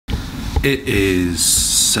It is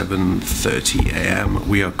 7:30 AM.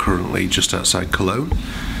 We are currently just outside Cologne.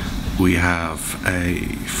 We have a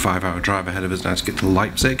 5-hour drive ahead of us now to get to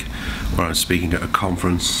Leipzig, where I'm speaking at a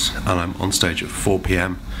conference, and I'm on stage at 4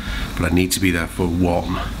 PM, but I need to be there for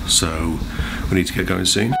 1, so we need to get going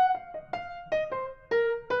soon.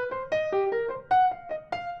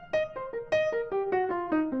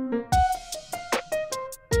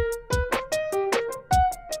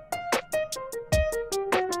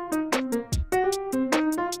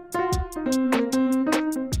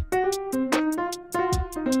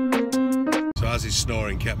 As he's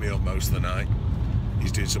snoring, kept me up most of the night.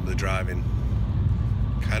 He's doing some of the driving.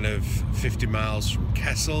 Kind of 50 miles from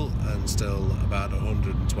Kessel and still about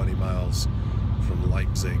 120 miles from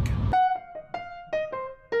Leipzig.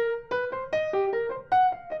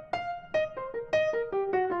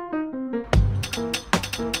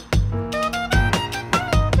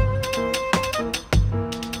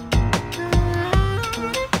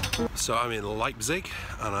 So I'm in Leipzig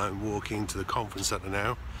and I'm walking to the conference centre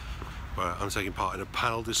now, where I'm taking part in a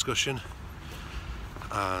panel discussion,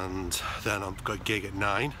 and then I've got a gig at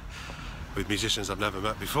 9 with musicians I've never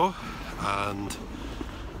met before and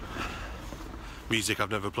music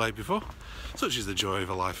I've never played before. Such is the joy of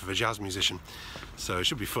a life of a jazz musician. So it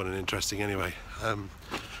should be fun and interesting anyway.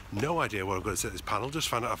 No idea what I've got to say at this panel, just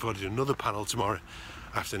found out I've got to do another panel tomorrow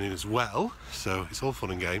afternoon as well, so it's all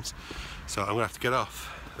fun and games. So I'm going to have to get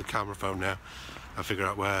off the camera phone now and figure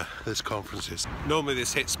out where this conference is. Normally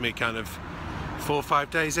this hits me kind of 4 or 5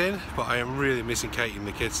 days in, but I am really missing Katie and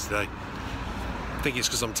the kids today. I think it's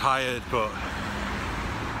because I'm tired, but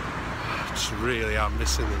I just really am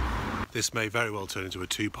missing them. This may very well turn into a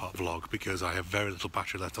 2-part vlog because I have very little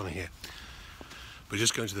battery left on here. We're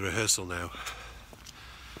just going to the rehearsal now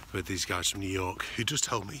with these guys from New York, who just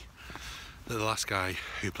told me that the last guy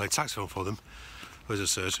who played saxophone for them was a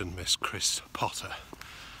certain Miss Chris Potter.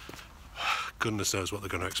 Goodness knows what they're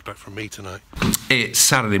going to expect from me tonight. It's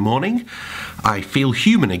Saturday morning. I feel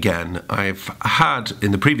human again. I've had,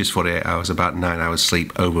 in the previous 48 hours, about 9 hours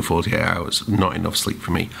sleep over 48 hours. Not enough sleep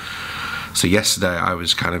for me. So yesterday I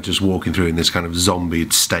was kind of just walking through in this kind of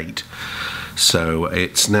zombied state. So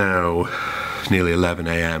it's now nearly 11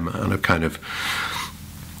 AM and I've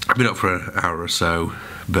been up for an hour or so,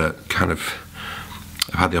 but I've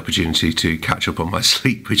had the opportunity to catch up on my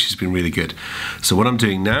sleep, which has been really good. So what I'm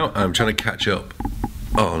doing now, I'm trying to catch up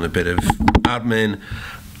on a bit of admin.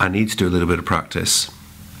 I need to do a little bit of practice,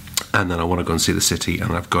 and then I want to go and see the city,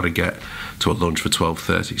 and I've got to get to a lunch for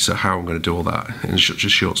 12:30. So how I'm going to do all that in such a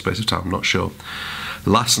short space of time, I'm not sure.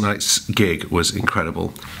 Last night's gig was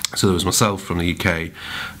incredible. So there was myself from the UK,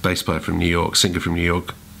 bass player from New York, singer from New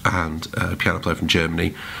York, and a piano player from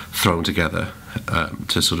Germany thrown together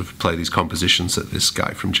to sort of play these compositions that this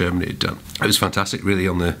guy from Germany had done. It was fantastic, really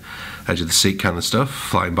on the edge of the seat kind of stuff,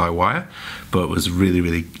 flying by wire, but it was really,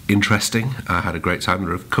 really interesting. I had a great time.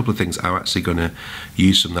 There are a couple of things I'm actually going to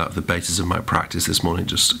use from that of the basis of my practice this morning,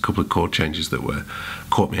 just a couple of chord changes that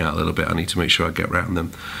caught me out a little bit. I need to make sure I get around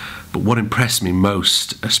them. But what impressed me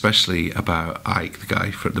most, especially about Ike, the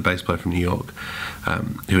guy, the bass player from New York,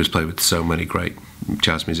 who has played with so many great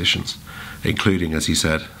jazz musicians, including, as he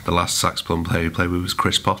said, the last saxophone player he played with was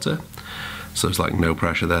Chris Potter. So there's like no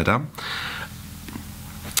pressure there, Dan.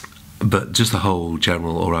 But just the whole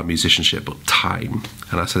general all-round musicianship, but time.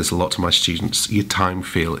 And I say this a lot to my students, your time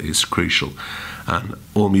feel is crucial. And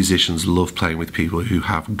all musicians love playing with people who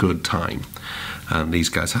have good time. And these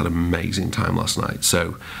guys had an amazing time last night.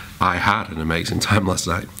 So I had an amazing time last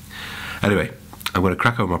night. Anyway, I'm going to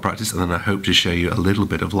crack on my practice, and then I hope to show you a little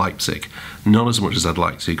bit of Leipzig. Not as much as I'd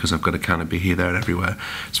like to, because I've got to kind of be here, there and everywhere.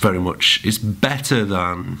 It's better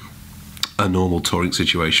than a normal touring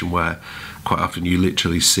situation where quite often you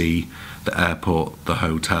literally see the airport, the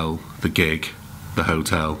hotel, the gig, the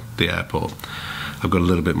hotel, the airport. I've got a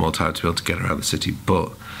little bit more time to be able to get around the city,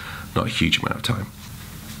 but not a huge amount of time.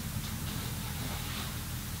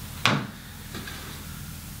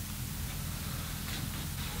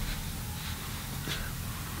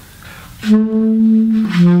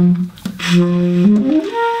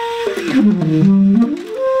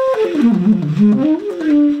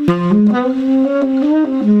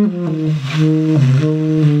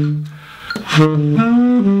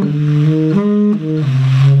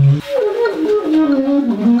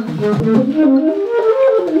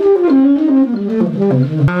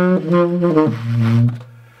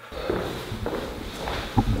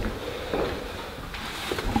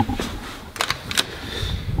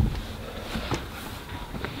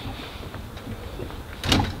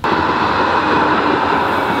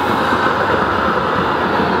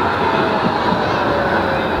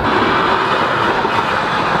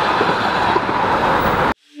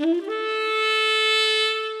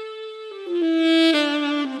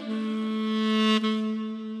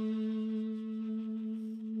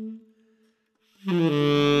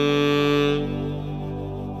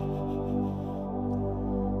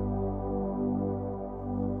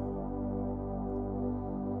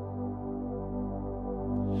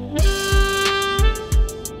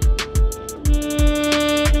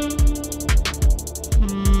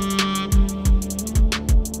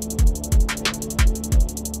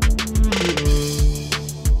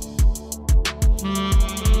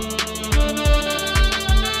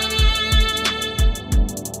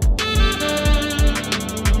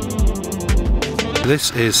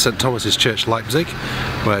 this is St Thomas's Church, Leipzig,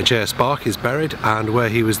 where J.S. Bach is buried and where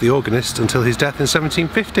he was the organist until his death in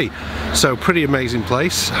 1750. So pretty amazing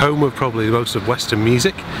place, home of probably most of Western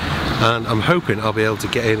music, and I'm hoping I'll be able to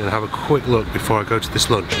get in and have a quick look before I go to this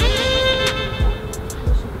lunch.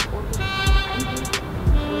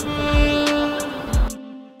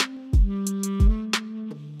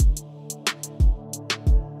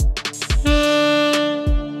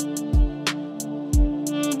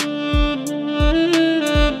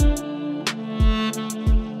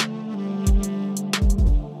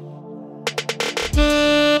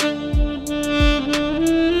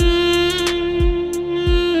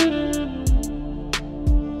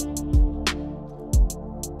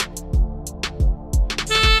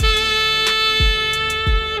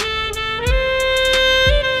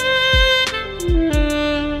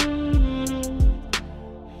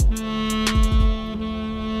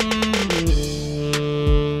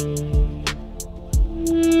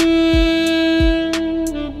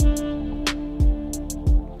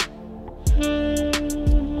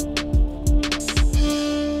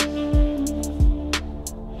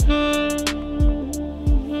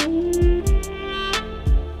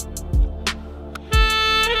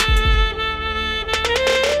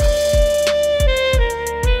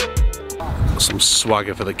 Some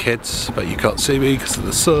swagger for the kids, but you can't see me because of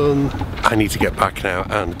the sun. I need to get back now,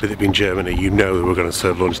 and with it being Germany, you know that we're going to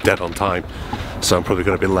serve lunch dead on time, so I'm probably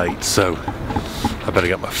going to be late, so I better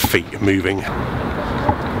get my feet moving.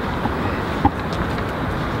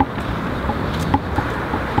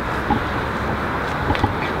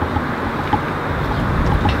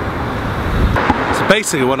 So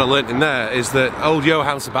basically what I learnt in there is that old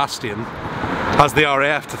Johann Sebastian has the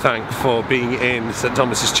RAF to thank for being in St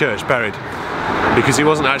Thomas's Church buried, because he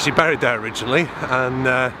wasn't actually buried there originally,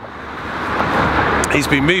 and he's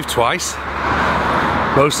been moved twice,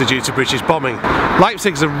 mostly due to British bombing.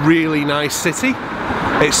 Leipzig's a really nice city.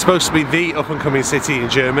 It's supposed to be the up-and-coming city in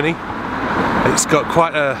Germany. It's got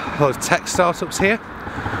quite a lot of tech startups here.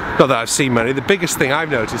 Not that I've seen many. The biggest thing I've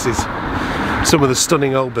noticed is some of the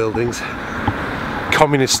stunning old buildings,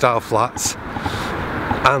 communist-style flats,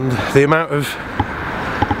 and the amount of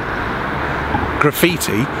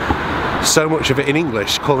graffiti, so much of it in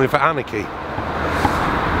English, calling for anarchy.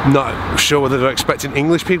 Not sure whether they're expecting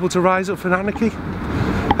English people to rise up for anarchy.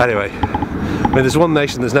 Anyway, I mean, there's one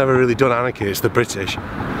nation that's never really done anarchy, it's the British.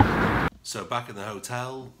 So back in the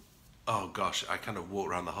hotel, oh gosh, I kind of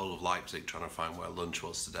walked around the whole of Leipzig trying to find where lunch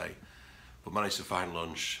was today. But managed to find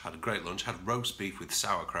lunch, had a great lunch, had roast beef with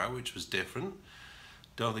sauerkraut, which was different.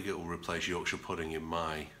 Don't think it will replace Yorkshire pudding in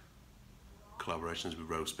my collaborations with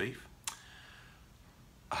roast beef.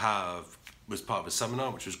 Was part of a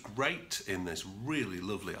seminar which was great in this really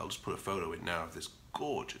lovely, I'll just put a photo in now of this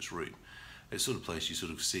gorgeous room. It's sort of place you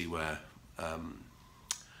sort of see where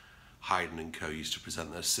Haydn and co used to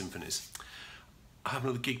present their symphonies. I have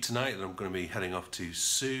another gig tonight that I'm going to be heading off to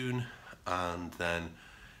soon, and then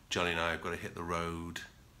Johnny and I have got to hit the road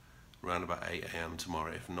around about 8 AM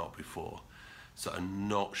tomorrow, if not before. So I'm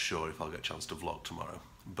not sure if I'll get a chance to vlog tomorrow,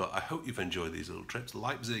 but I hope you've enjoyed these little trips.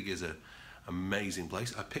 Leipzig is an amazing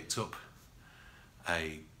place. I picked up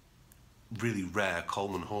a really rare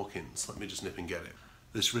Coleman Hawkins. Let me just nip and get it.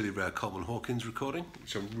 This really rare Coleman Hawkins recording,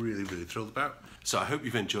 which I'm really thrilled about. So I hope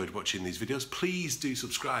you've enjoyed watching these videos. Please do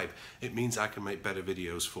subscribe. It means I can make better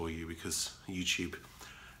videos for you, because YouTube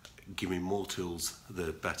give me more tools,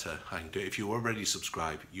 the better I can do it. If you're already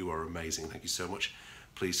subscribed, you are amazing. Thank you so much.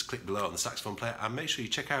 Please click below on the saxophone player, and make sure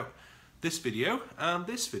you check out this video and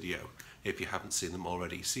this video if you haven't seen them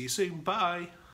already. See you soon. Bye.